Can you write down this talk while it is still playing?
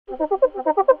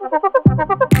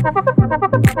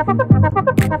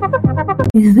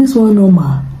Is this one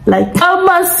normal? Like, come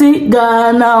and see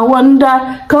Ghana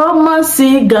wonder, come and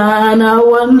see Ghana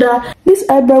wonder. This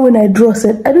eyebrow when I draw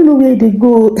said, I don't know where they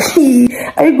go.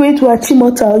 Are you going to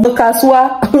Achimota? The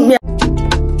Kaswa?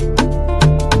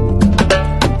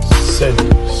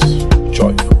 Sandie's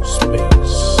Joyful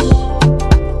Space.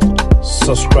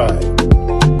 Subscribe.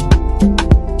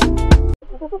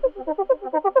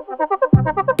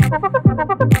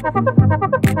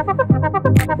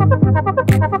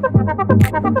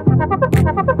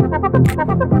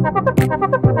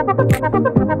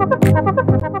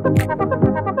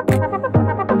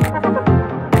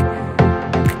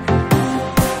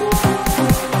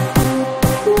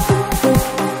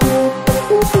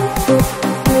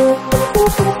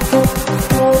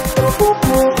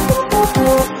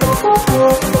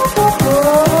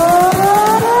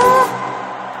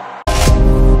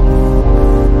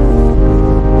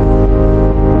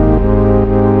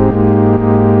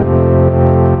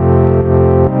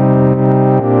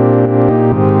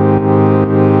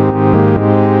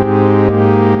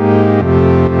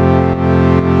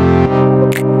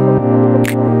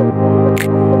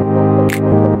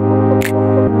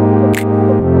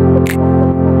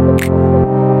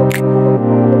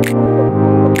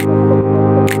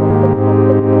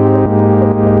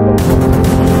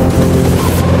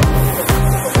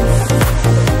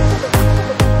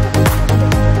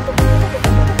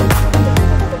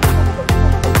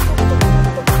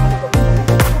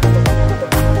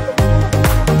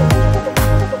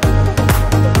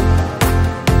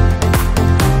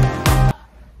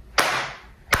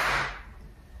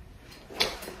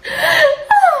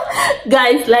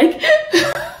 Guys, like,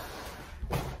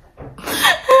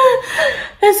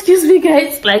 excuse me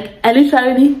guys, like, I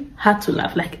literally had to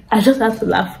laugh. Like, I just had to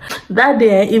laugh that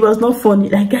day. It was not funny,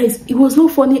 like, guys, it was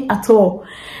not funny at all.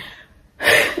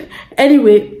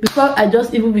 Anyway, before I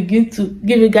just even begin to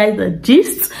give you guys the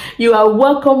gist, you are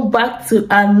welcome back to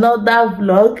another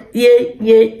vlog. Yeah.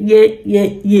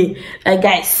 Like,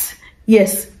 guys,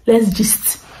 yes, let's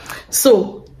gist.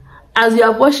 So as you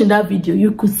are watching that video,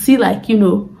 you could see, like, you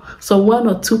know, so one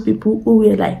or two people who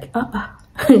were like,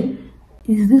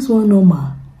 is this one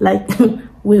normal? Like,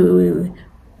 wait,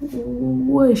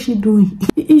 what is she doing?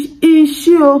 Is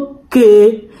she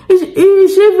okay?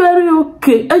 Is she very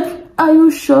okay? Are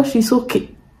you sure she's okay?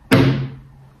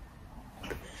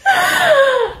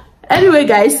 Anyway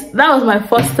guys, that was my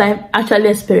first time actually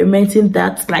experimenting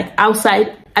that, like,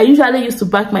 outside. I usually used to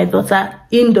back my daughter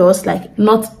indoors, like,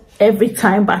 not every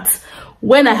time, but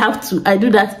when I have to, I do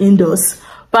that indoors.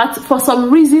 But for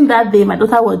some reason that day, my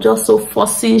daughter was just so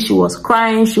fussy. She was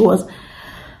crying. She was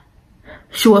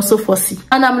so fussy.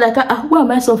 And I'm like, why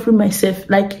am I suffering myself?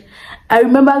 Like, I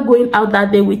remember going out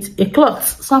that day with a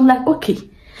cloth. So I'm like, okay,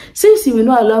 since you will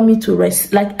not allow me to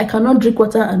rest, like, I cannot drink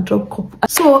water and drop cup.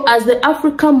 So as the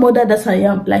African mother that I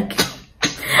am, like,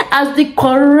 as the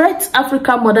correct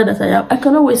African mother that I am, I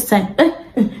cannot waste time.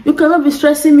 You cannot be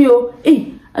stressing me. Oh,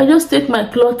 hey, I just take my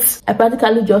clothes. I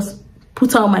practically just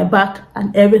put her on my back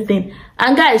and everything.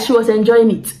 And guys, she was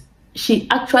enjoying it. She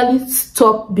actually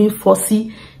stopped being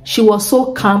fussy. She was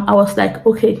so calm. I was like,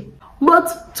 okay.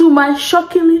 But to my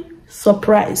shockingly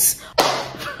surprise,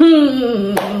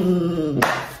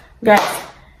 guys,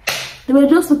 they were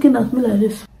just looking at me like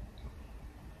this.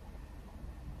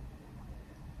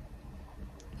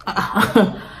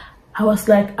 I was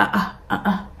like,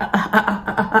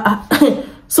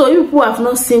 So you people have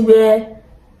not seen where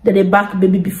they back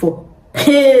baby before.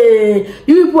 Hey,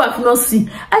 you people have not seen.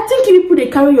 I think you people, they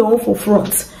carry your own for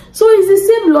front. So it's the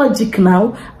same logic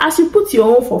now. As you put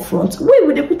your own for front, where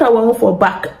will they put our own for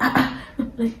back?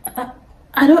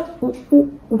 I don't.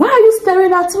 Why are you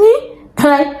staring at me?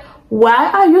 Like,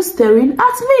 why are you staring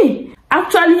at me?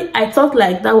 Actually, I thought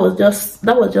like that was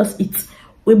just it.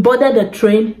 We boarded the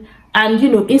train, and you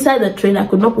know, inside the train, I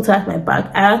could not put her at my bag.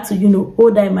 I had to, you know,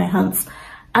 hold her in my hands.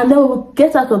 And then we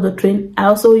get out of the train. I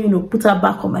also, you know, put her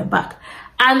back on my back.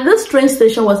 And this train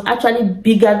station was actually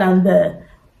bigger than the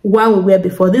one we were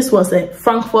before. This was a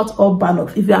Frankfurt or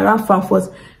Bahnhof. If you're around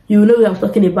Frankfurt, you know what I'm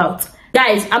talking about.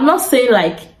 Guys, I'm not saying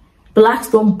like blacks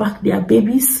don't back their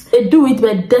babies. They do it,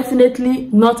 but definitely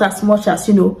not as much as,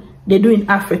 you know, they do in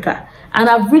Africa. And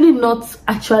I've really not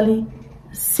actually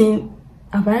seen,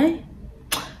 have I?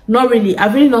 Not really.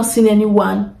 I've really not seen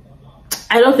anyone.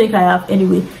 I don't think I have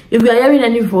anyway. If you are hearing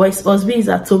any voice, Osby is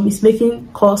at home. He's making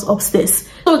calls upstairs.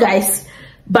 So guys,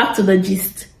 back to the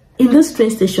gist. In this train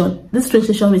station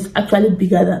is actually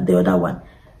bigger than the other one.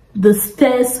 The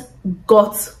stairs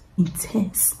got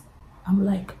intense. I'm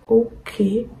like,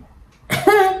 okay.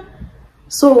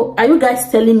 So are you guys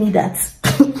telling me that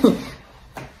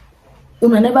you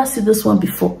never see this one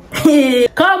before?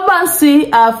 Come and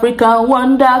see African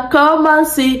wonder. Come and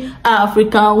see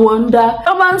African wonder.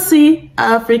 Come and see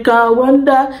African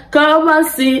wonder. Come and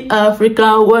see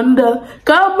African wonder.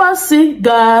 Come and see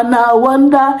Ghana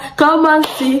wonder. Come and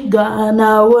see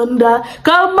Ghana wonder.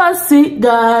 Come and see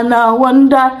Ghana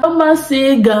wonder. Come and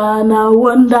see Ghana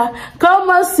wonder. Come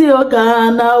and see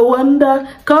Ghana wonder.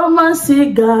 Come and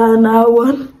see Ghana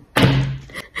wonder.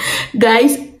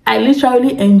 Guys, I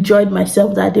literally enjoyed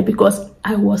myself that day because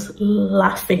I was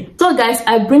laughing. So guys,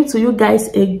 I bring to you guys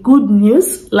a good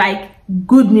news, like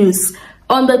good news.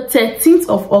 On the 13th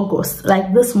of August,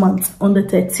 like this month, on the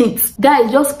 13th,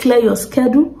 guys, just clear your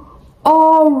schedule.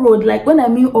 All road, like when I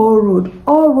mean all road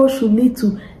should lead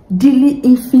to Dili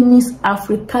Infinis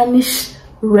Africanish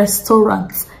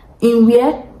restaurant. In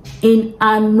where? In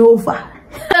Hanover.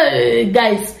 Hey,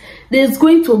 guys, there's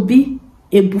going to be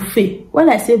a buffet. When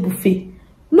I say buffet,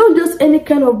 not just any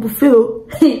kind of buffet,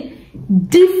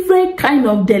 different kind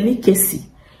of delicacy.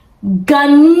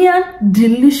 Ghanaian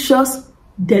delicious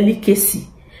delicacy.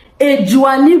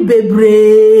 Ejuani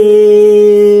bebre.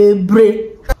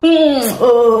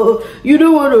 Oh, you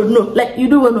don't want to know. Like, you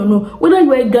don't want to know whether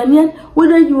you are a Ghanaian,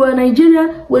 whether you are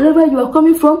Nigerian, wherever you are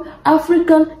coming from,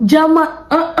 African, German.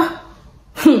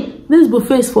 This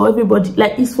buffet is for everybody.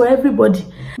 Like, it's for everybody.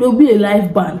 There will be a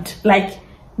live band. Like,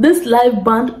 this live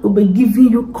band will be giving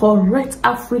you correct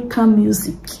African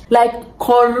music, like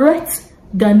correct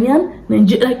Ghanaian,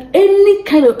 Nigerian, like any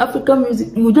kind of African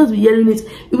music. You will just be hearing it.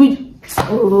 You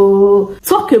will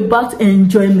talk about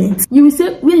enjoyment. You will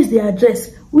say, where is the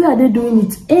address? Where are they doing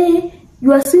it? Hey,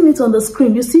 you are seeing it on the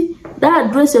screen. You see that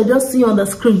address you're just seeing on the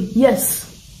screen?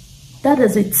 Yes, that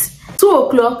is it. 2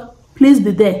 o'clock, please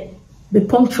be there. Be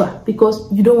punctual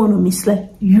because you don't want to miss.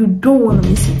 Like, you don't want to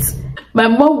miss it. My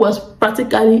mom was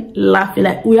practically laughing.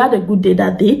 Like, we had a good day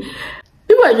that day.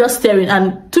 People were just staring,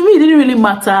 and to me it didn't really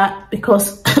matter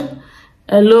because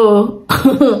hello,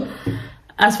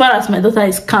 as far as my daughter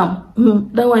is calm,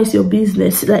 that one is your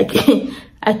business. Like,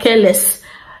 I care less.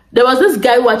 There was this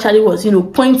guy who actually was, you know,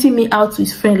 pointing me out to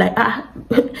his friend, like,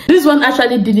 this one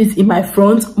actually did it in my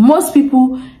front. Most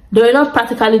people, they were not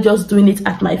practically just doing it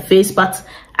at my face, but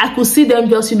I could see them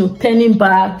just, you know, turning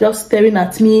back, just staring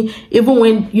at me. Even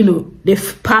when, you know,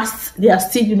 they've passed, they are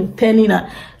still, you know, turning.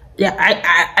 Yeah,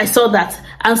 I saw that.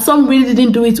 And some really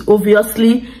didn't do it,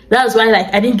 obviously. That's why,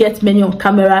 like, I didn't get many on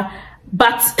camera.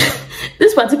 But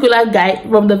this particular guy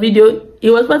from the video,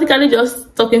 he was practically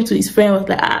just talking to his friend. Was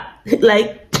like,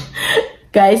 like,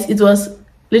 guys, it was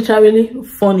literally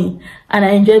funny. And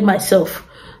I enjoyed myself.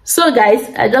 So, guys,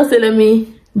 I just said, let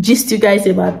me gist you guys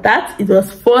about that. It was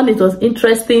fun, it was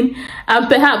interesting, and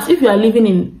perhaps if you are living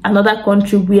in another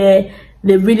country where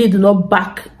they really do not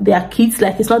back their kids,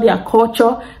 like it's not their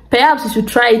culture, perhaps you should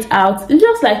try it out. It's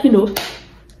just like, you know,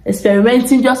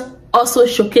 experimenting, just also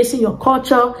showcasing your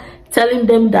culture, telling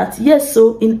them that yes,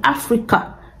 so in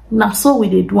Africa now so we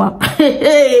did one.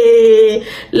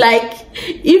 Like,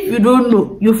 if you don't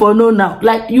know, you for know now.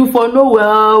 Like, you for know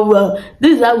well,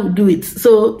 this is how we do it.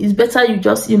 So it's better you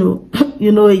just, you know,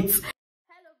 you know it.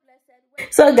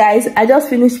 So guys, I just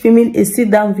finished filming a sit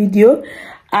down video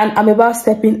and I'm about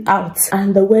stepping out,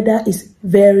 and the weather is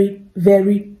very,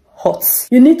 very hot.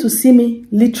 You need to see me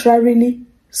literally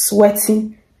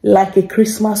sweating like a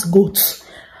Christmas goat.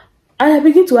 And I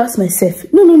begin to ask myself,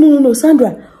 no,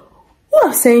 Sandra, who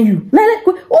have sent you? Like,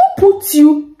 who put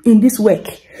you in this work?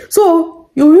 So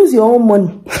you use your own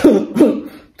money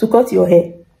to cut your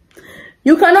hair.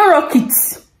 You cannot rock it.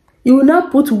 You will not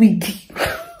put wig.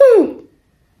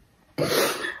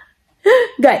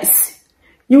 Guys,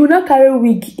 you will not carry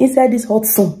wig inside this hot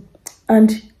sun.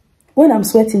 And when I'm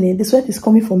sweating, the sweat is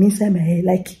coming from inside my hair.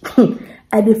 Like,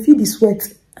 I dey feel the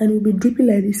sweat and it will be dripping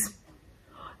like this.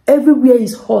 Everywhere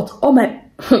is hot. Oh my.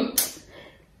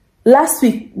 Last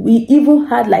week, we even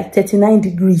had like 39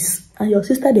 degrees. And your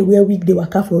sister, they wear wig, they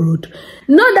waka for road.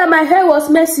 Not that my hair was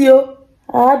messy, oh.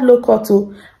 I had low cut,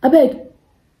 oh. I beg,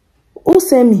 who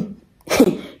send me?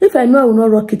 If I know I will not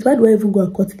rock it, why do I even go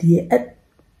and cut the hair?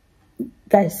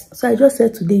 Guys, so I just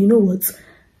said today, you know what?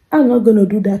 I'm not going to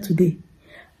do that today.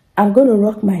 I'm going to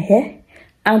rock my hair.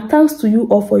 And thanks to you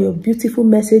all for your beautiful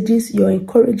messages, your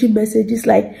encouraging messages.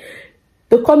 Like,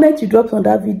 the comment you dropped on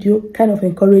that video kind of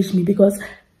encouraged me, because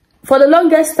for the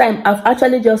longest time, I've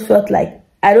actually just felt like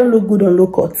I don't look good on low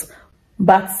cut.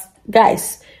 But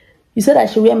guys, you said I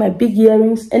should wear my big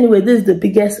earrings. Anyway, this is the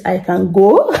biggest I can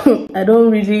go. I don't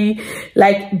really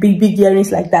like big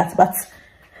earrings like that, but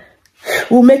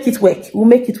we'll make it work. We'll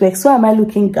make it work. So am I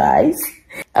looking, guys?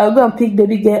 I'll go and pick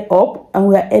baby girl up and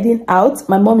we are heading out.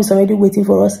 My mom is already waiting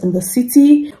for us in the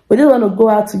city. We just want to go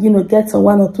out to, you know, get some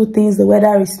 1 or 2 things. The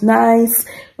weather is nice.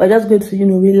 We're just going to, you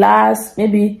know, relax,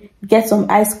 maybe get some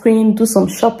ice cream, do some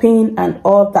shopping and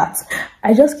all that.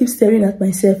 I just keep staring at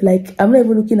myself like I'm not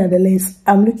even looking at the lens.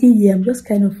 I'm looking here. I'm just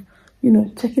kind of, you know,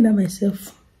 checking at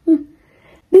myself.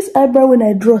 This eyebrow when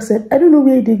I draw said, I don't know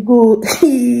where they go. Are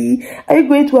you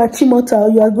going to Achimota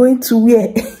or you are going to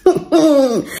where?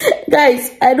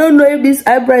 Guys, I don't know if this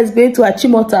eyebrow is going to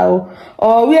Achimota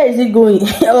or where is it going?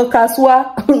 Or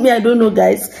Kaswa? Me, I don't know,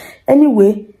 guys.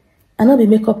 Anyway, I'm not a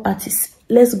makeup artist.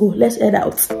 Let's go. Let's head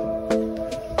out.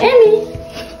 Amy.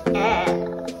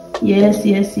 Yes,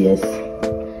 yes, yes.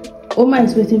 Oma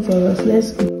is waiting for us.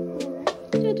 Let's go.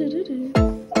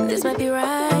 This might be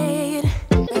right.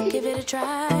 Give it a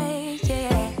try.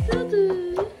 Yeah.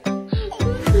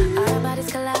 Our bodies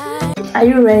collide. Are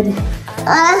you ready?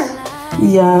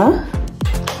 Yeah.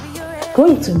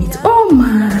 Going to meet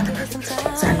Oma.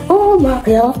 It's like, Oma.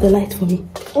 Yeah, off the light for me.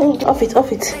 Off it,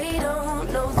 off it.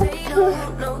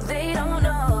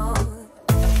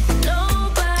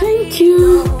 Thank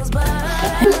you.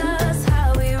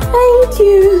 Thank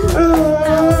you.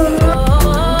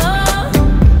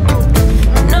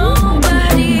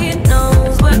 Nobody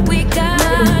knows what we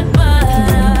got but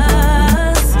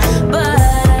us,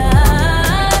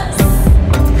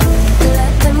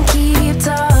 Let them keep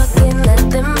talking, let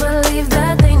them believe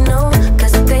that they know,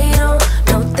 'cause they don't,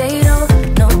 no they don't,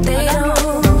 no they don't.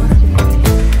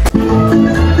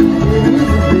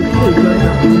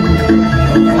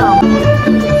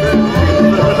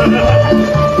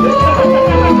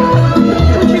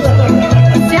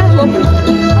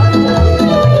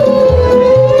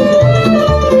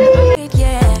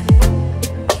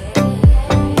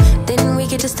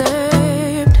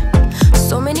 Disturbed.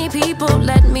 So many people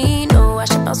let me know I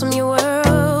should bounce from your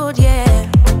world,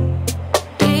 yeah.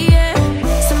 Yeah.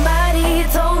 Somebody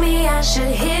told me I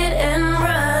should hit and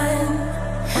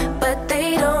run, but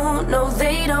they don't know,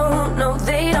 they don't know,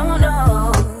 they don't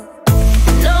know.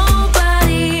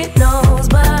 Nobody knows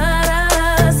but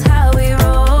us how we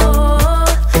roll,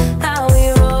 how we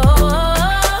roll.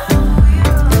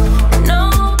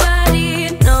 Nobody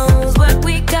knows what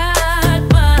we got.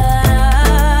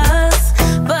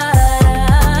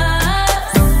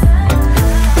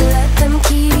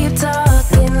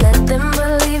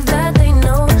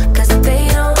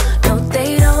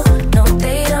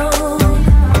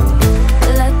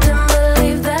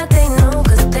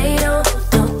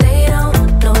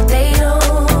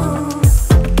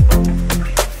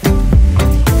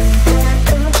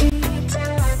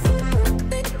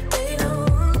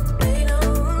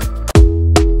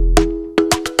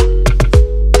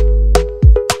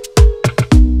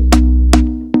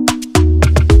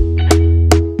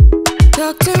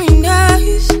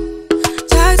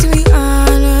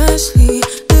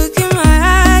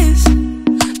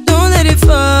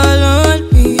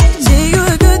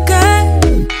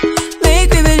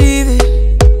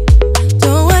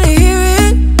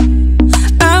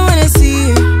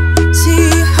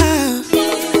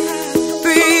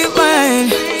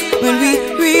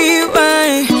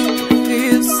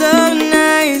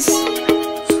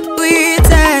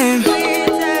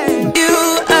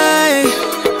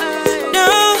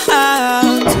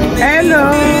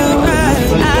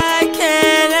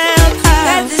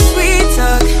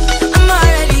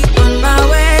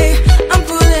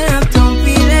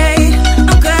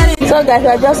 Guys,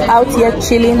 we're just out here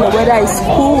chilling. The weather is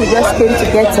cool. We just came to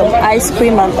get some ice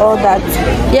cream and all that.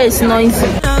 Yeah, it's noisy.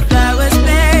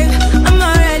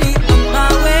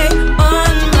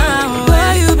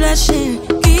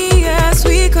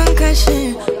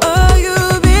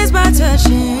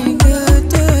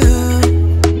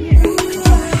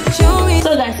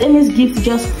 So guys, Amy's gift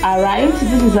just arrived.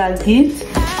 This is her gift.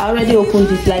 I already opened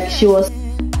it, like she was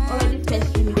already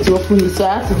testing me to open it, so I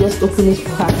have to just open it for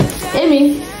her.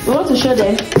 Amy, we want to show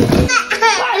them.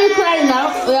 Why are you crying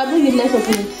now? We are bringing, let's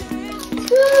open it.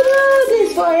 This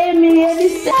is for Amy.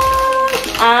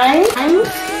 I'm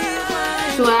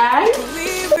twice.